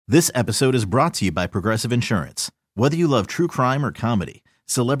This episode is brought to you by Progressive Insurance. Whether you love true crime or comedy,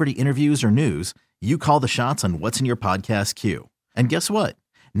 celebrity interviews or news, you call the shots on what's in your podcast queue. And guess what?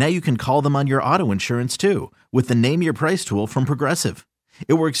 Now you can call them on your auto insurance too with the Name Your Price tool from Progressive.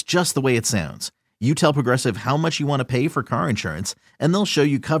 It works just the way it sounds. You tell Progressive how much you want to pay for car insurance, and they'll show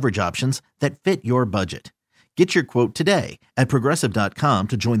you coverage options that fit your budget. Get your quote today at Progressive.com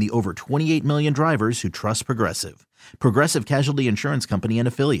to join the over 28 million drivers who trust Progressive. Progressive Casualty Insurance Company and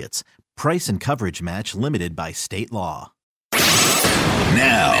Affiliates. Price and coverage match limited by state law.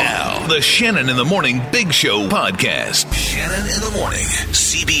 Now, the Shannon in the Morning Big Show podcast. Shannon in the Morning,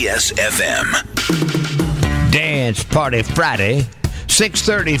 CBS FM. Dance Party Friday,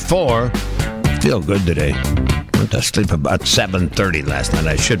 6:34. Feel good today. Went to sleep about 7:30 last night.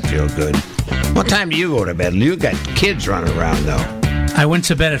 I should feel good. What time do you go to bed? You got kids running around, though. I went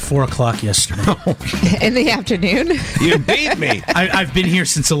to bed at 4 o'clock yesterday. In the afternoon? You beat me. I've been here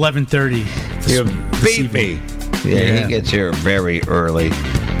since 11:30. You beat me. Yeah, he gets here very early.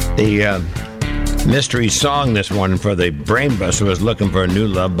 The mystery song this morning for the Brainbuster was Looking for a New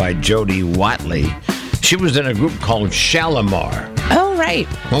Love by Jody Watley. She was in a group called Shalimar. Oh, right.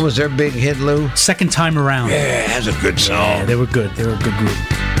 What was their big hit, Lou? Second Time Around. Yeah, that's a good song. Yeah, they were good. They were a good group.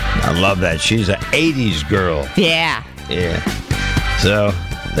 I love that. She's an 80s girl. Yeah. Yeah. So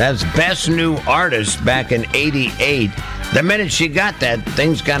that's Best New Artist back in 88. The minute she got that,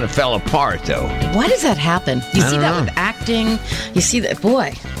 things kind of fell apart, though. Why does that happen? You see that with acting. You see that,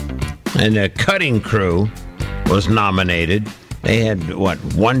 boy. And the Cutting Crew was nominated. They had, what,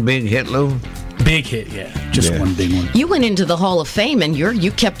 one big hit, Lou? Big hit, yeah. Just one big one. You went into the Hall of Fame and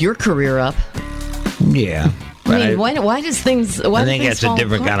you kept your career up. Yeah. I mean, why does things? Why I think that's a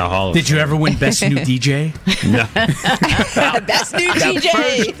different kind of Hall of Fame. Did you ever win Best New DJ? No. Best New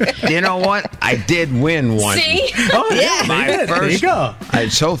DJ. First, you know what? I did win one. See? Oh, yeah. My first, there you go.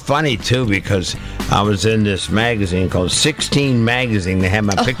 It's so funny, too, because I was in this magazine called 16 Magazine. They had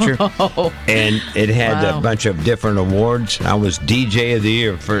my picture, and it had a bunch of different awards. I was DJ of the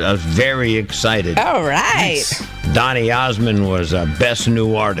Year. I was very excited. All right. Nice. Donny Osmond was Best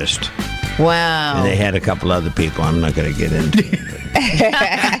New Artist. Wow. And they had a couple other people I'm not going to get into.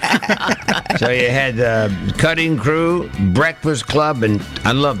 So you had Cutting Crew, Breakfast Club, and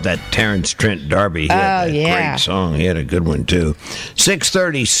I love that Terrence Trent D'Arby. He had that great song. He had a good one, too.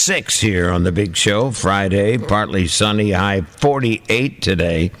 6:36 here on the Big Show, Friday. Partly sunny, high 48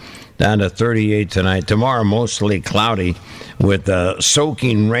 today, down to 38 tonight. Tomorrow, mostly cloudy with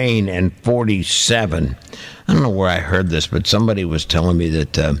soaking rain and 47. I don't know where I heard this, but somebody was telling me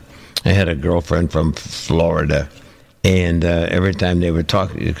that I had a girlfriend from Florida, and every time they were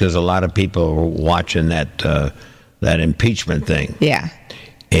talking, because a lot of people were watching that impeachment thing. Yeah.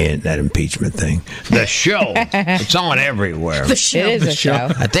 And that impeachment thing. The show. It's on everywhere. The show. It is a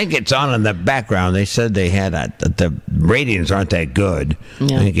show. I think it's on in the background. They said they had the ratings aren't that good.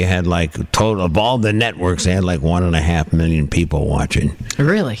 Yeah. I think you had like total of all the networks, they had like 1.5 million people watching.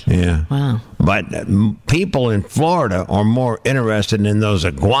 Really? Yeah. Wow. But people in Florida are more interested in those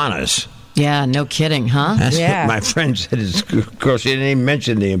iguanas. Yeah, no kidding, huh? That's what my friend said. Of course, she didn't even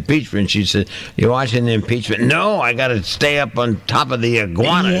mention the impeachment. She said, "You're watching the impeachment?" No, I got to stay up on top of the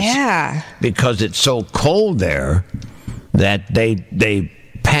iguanas. Yeah. Because it's so cold there that they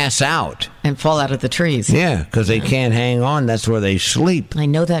pass out. And fall out of the trees. Yeah, because they can't hang on. That's where they sleep. I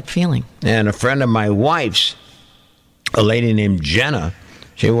know that feeling. And a friend of my wife's, a lady named Jenna,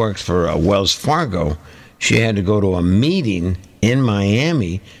 she works for Wells Fargo. She had to go to a meeting in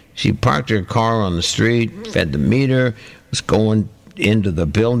Miami. She parked her car on the street, fed the meter, was going into the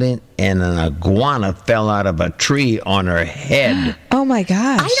building, and an iguana fell out of a tree on her head. Oh, my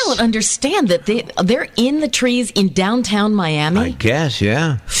gosh. I don't understand that they're in the trees in downtown Miami. I guess,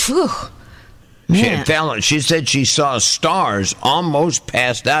 yeah. Phew. She said she saw stars, almost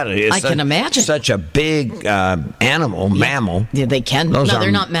passed out. I can imagine. Such a big mammal. Yeah, they can.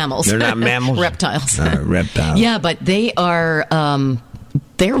 They're not mammals. They're not mammals? Reptiles. Reptiles. Yeah, but they are...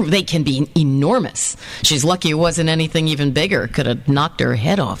 They can be enormous. She's lucky it wasn't anything even bigger. Could have knocked her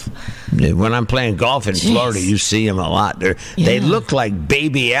head off. When I'm playing golf in Florida, you see them a lot. They look like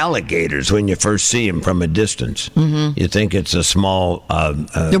baby alligators when you first see them from a distance. Mm-hmm. You think it's a small...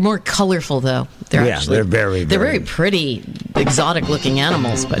 they're more colorful, though. They're very pretty, exotic-looking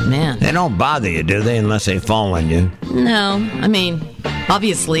animals, but man... They don't bother you, do they, unless they fall on you? No. I mean,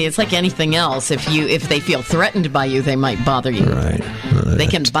 obviously, it's like anything else. If they feel threatened by you, they might bother you. Right. They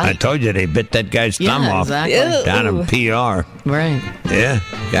can bite. I told you they bit that guy's thumb off down in PR. Right. Yeah.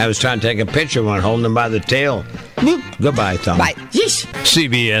 Guy was trying to take a picture of one, holding him by the tail. Goodbye, Tom. Bye. Yeesh.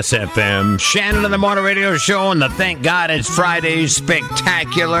 CBS FM, Shannon and the Morning Radio Show, and the Thank God It's Friday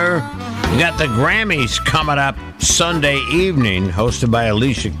Spectacular. We got the Grammys coming up Sunday evening, hosted by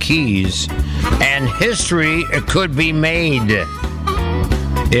Alicia Keys. And history could be made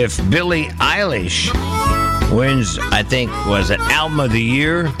if Billie Eilish wins, I think, was it Album of the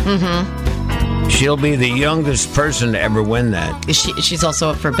Year? Mm-hmm. She'll be the youngest person to ever win that. She's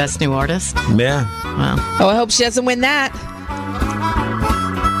also up for Best New Artist? Yeah. Wow. Oh, I hope she doesn't win that.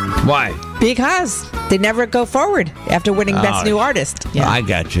 Why? Because they never go forward after winning Best New Artist. Yeah. I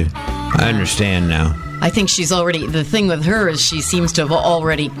got you. I understand now. I think she's already, the thing with her is she seems to have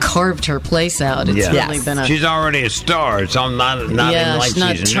already carved her place out. It's really been a... She's already a star. It's not she's like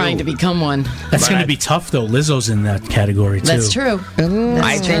not she's trying new. to become one. That's going to be tough, though. Lizzo's in that category, too. That's true.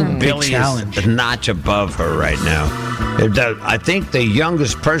 I think Billie is a notch above her right now. I think the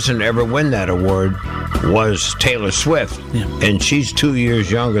youngest person to ever win that award was Taylor Swift, and she's 2 years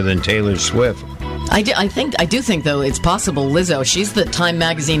younger than Taylor Swift. I do think, though, it's possible Lizzo, she's the Time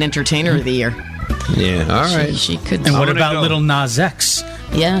Magazine Entertainer of the Year. Yeah, all right. She could. And what about Little Nas X?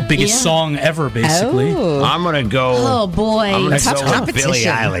 Yeah. Biggest song ever, basically. Oh. I'm going to go... Oh, boy. I'm going to Tough go with competition. Billie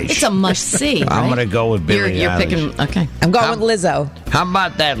Eilish. It's a must-see, right? I'm going to go with Billie You're Eilish. picking... Okay. I'm going with Lizzo. How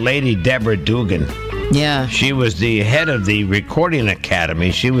about that lady, Deborah Dugan? Yeah. She was the head of the Recording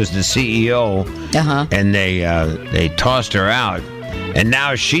Academy. She was the CEO, and they tossed her out. And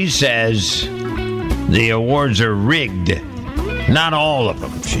now she says the awards are rigged. Not all of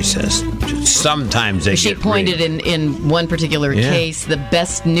them, she says. Sometimes they She get pointed rigged. in one particular case, the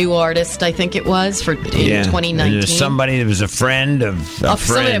Best New Artist, I think it was, in 2019. And there's somebody that was a friend of a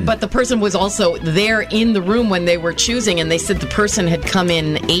friend. But the person was also there in the room when they were choosing, and they said the person had come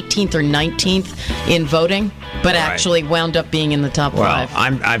in 18th or 19th in voting, but actually wound up being in the top five.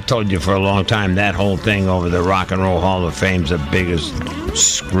 I've told you for a long time that whole thing over the Rock and Roll Hall of Fame is the biggest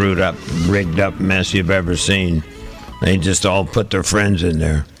screwed up, rigged up mess you've ever seen. They just all put their friends in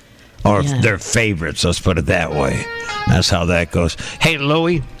there. Or their favorites, let's put it that way. That's how that goes. Hey,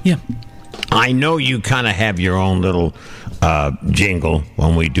 Louie. Yeah. I know you kind of have your own little jingle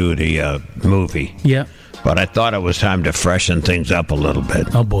when we do the movie. Yeah. But I thought it was time to freshen things up a little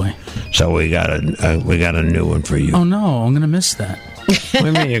bit. Oh, boy. So we got a new one for you. Oh, no. I'm going to miss that. What do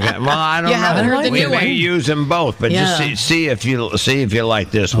you mean you got? Well, I don't know. haven't heard the we new may one. use them both, but just see if you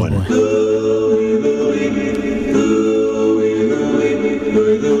like this one. Boy.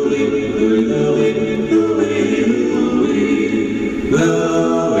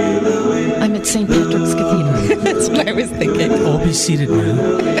 I'm at St. Patrick's Cathedral. That's what I was thinking. All be seated now.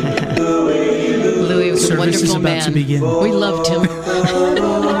 Louis was a Service is wonderful about man. to begin. We loved him.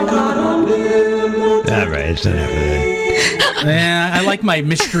 All right, it's enough of that. I like my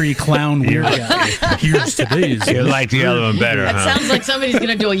mystery clown weird guy. Here's today's. You like the other one better, That huh? sounds like somebody's going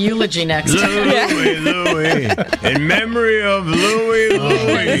to do a eulogy next. Louie, Louie. In memory of Louie,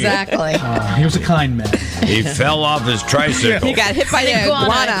 Louie. Exactly. He was a kind man. He fell off his tricycle. He got hit by the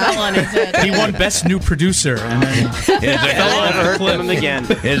Iguana fell iguana. on his head. He won Best New Producer, and then Never heard from him again.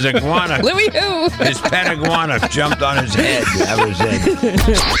 His iguana, Louie who? his pet iguana jumped on his head. That was it.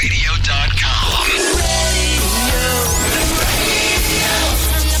 Radio.com.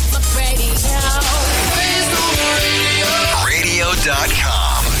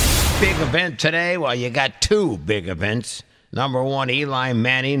 Radio.com. Big event today. Well, you got two big events. Number one, Eli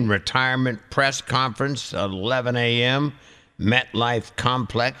Manning retirement press conference at 11 a.m. MetLife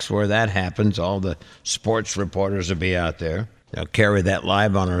Complex, where that happens. All the sports reporters will be out there. They'll carry that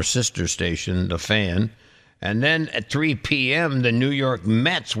live on our sister station, The Fan. And then at 3 p.m., the New York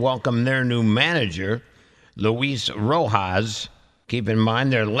Mets welcome their new manager, Luis Rojas. Keep in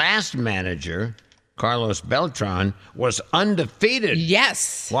mind, their last manager, Carlos Beltran, was undefeated.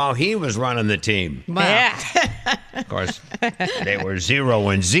 Yes. While he was running the team. Yeah. Of course, they were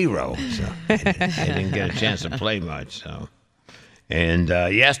 0-0, so they didn't get a chance to play much. So, and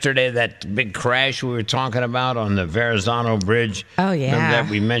yesterday, that big crash we were talking about on the Verrazano Bridge. Oh, yeah. Remember that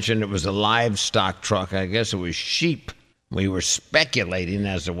we mentioned it was a livestock truck. I guess it was sheep. We were speculating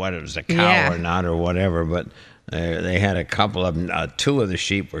as to what it was, a cow or not or whatever, but they had a couple of them. Two of the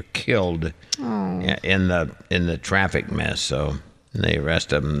sheep were killed in the traffic mess. So they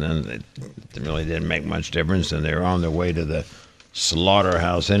arrested them, and it really didn't make much difference. And they were on their way to the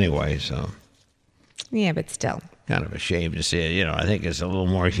slaughterhouse anyway. So Yeah, but still. Kind of a shame to see it. You know, I think it's a little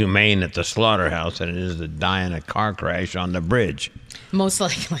more humane at the slaughterhouse than it is to die in a car crash on the bridge. Most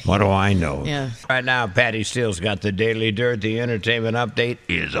likely. What do I know? Yeah. Right now, Patty Steele's got the Daily Dirt. The entertainment update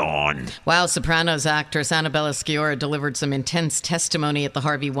is on. Wow, Sopranos actress Annabella Sciorra delivered some intense testimony at the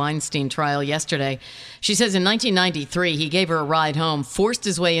Harvey Weinstein trial yesterday. She says in 1993, he gave her a ride home, forced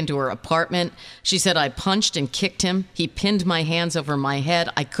his way into her apartment. She said, I punched and kicked him. He pinned my hands over my head.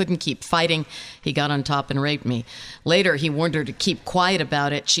 I couldn't keep fighting. He got on top and raped me. Later, he warned her to keep quiet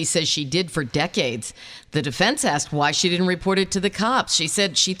about it. She says she did for decades. The defense asked why she didn't report it to the cops. She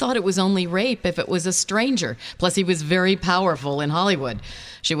said she thought it was only rape if it was a stranger. Plus, he was very powerful in Hollywood.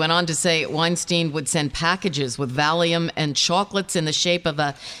 She went on to say Weinstein would send packages with Valium and chocolates in the shape of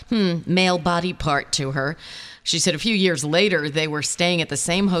a male body part to her. She said a few years later, they were staying at the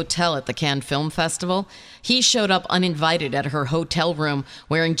same hotel at the Cannes Film Festival. He showed up uninvited at her hotel room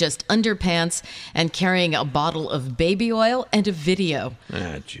wearing just underpants and carrying a bottle of baby oil and a video.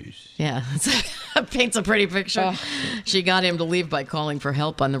 Ah, jeez. Yeah, paints a pretty picture. She got him to leave by calling for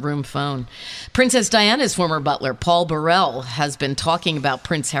help on the room phone. Princess Diana's former butler, Paul Burrell, has been talking about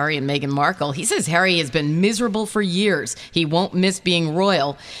Prince Harry and Meghan Markle. He says Harry has been miserable for years. He won't miss being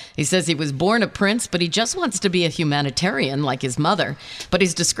royal. He says he was born a prince, but he just wants to be a humanitarian like his mother. But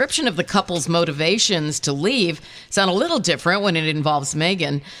his description of the couple's motivations to leave sound a little different when it involves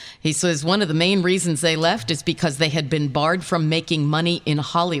Meghan. He says one of the main reasons they left is because they had been barred from making money in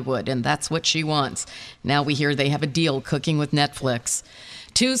Hollywood, and that's what she wants. Now we hear they have a deal cooking with Netflix.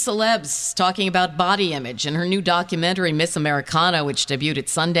 Two celebs talking about body image in her new documentary, Miss Americana, which debuted at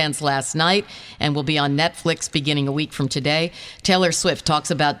Sundance last night and will be on Netflix beginning a week from today. Taylor Swift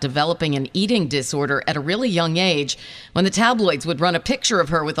talks about developing an eating disorder at a really young age when the tabloids would run a picture of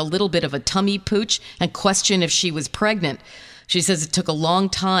her with a little bit of a tummy pooch and question if she was pregnant. She says it took a long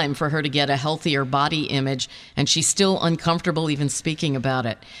time for her to get a healthier body image, and she's still uncomfortable even speaking about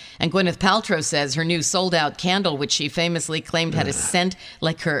it. And Gwyneth Paltrow says her new sold-out candle, which she famously claimed had a scent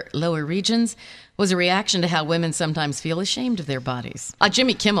like her lower regions, was a reaction to how women sometimes feel ashamed of their bodies.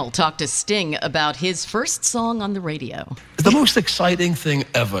 Jimmy Kimmel talked to Sting about his first song on the radio. The most exciting thing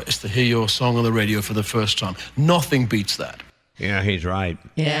ever is to hear your song on the radio for the first time. Nothing beats that. Yeah, he's right.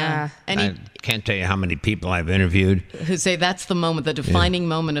 Yeah. And I can't tell you how many people I've interviewed who say that's the moment, the defining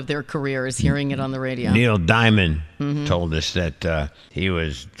moment of their career is hearing it on the radio. Neil Diamond told us that he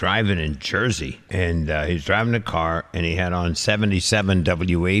was driving in Jersey, and he was driving a car, and he had on 77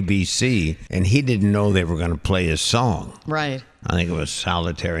 WABC, and he didn't know they were going to play his song. Right. I think it was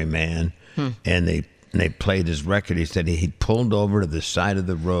Solitary Man, and they played his record. He said he pulled over to the side of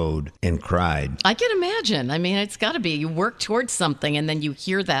the road and cried. I can imagine. I mean, it's got to be. You work towards something, and then you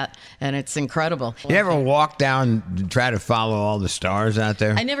hear that, and it's incredible. You ever walk down to try to follow all the stars out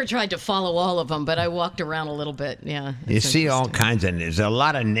there? I never tried to follow all of them, but I walked around a little bit. Yeah. You see all kinds of. There's a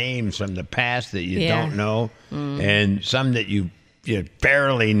lot of names from the past that you don't know, and some that you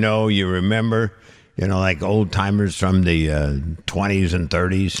barely know. You remember. You know, like old timers from the 20s and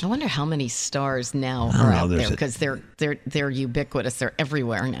 30s. I wonder how many stars now are out there because they're ubiquitous. They're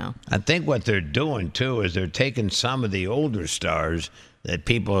everywhere now. I think what they're doing too is they're taking some of the older stars that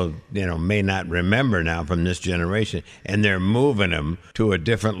people may not remember now from this generation, and they're moving them to a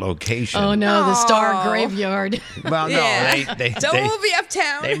different location. Oh no, the Star Graveyard. Well, no, they don't move me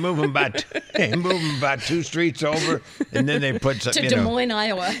uptown. They move them about 2 streets over, and then they put some to Des Moines,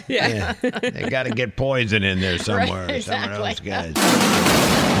 Iowa. Yeah, they got to get poison in there somewhere. Right, exactly. Some of those guys.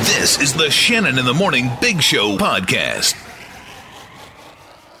 This is the Shannon in the Morning Big Show podcast.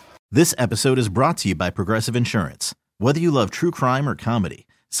 This episode is brought to you by Progressive Insurance. Whether you love true crime or comedy,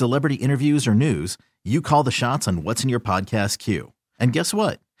 celebrity interviews or news, you call the shots on what's in your podcast queue. And guess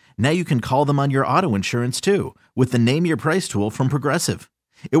what? Now you can call them on your auto insurance too with the Name Your Price tool from Progressive.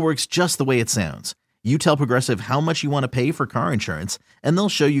 It works just the way it sounds. You tell Progressive how much you want to pay for car insurance, and they'll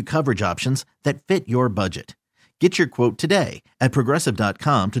show you coverage options that fit your budget. Get your quote today at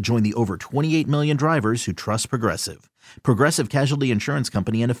Progressive.com to join the over 28 million drivers who trust Progressive. Progressive Casualty Insurance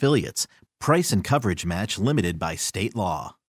Company and Affiliates. Price and coverage match limited by state law.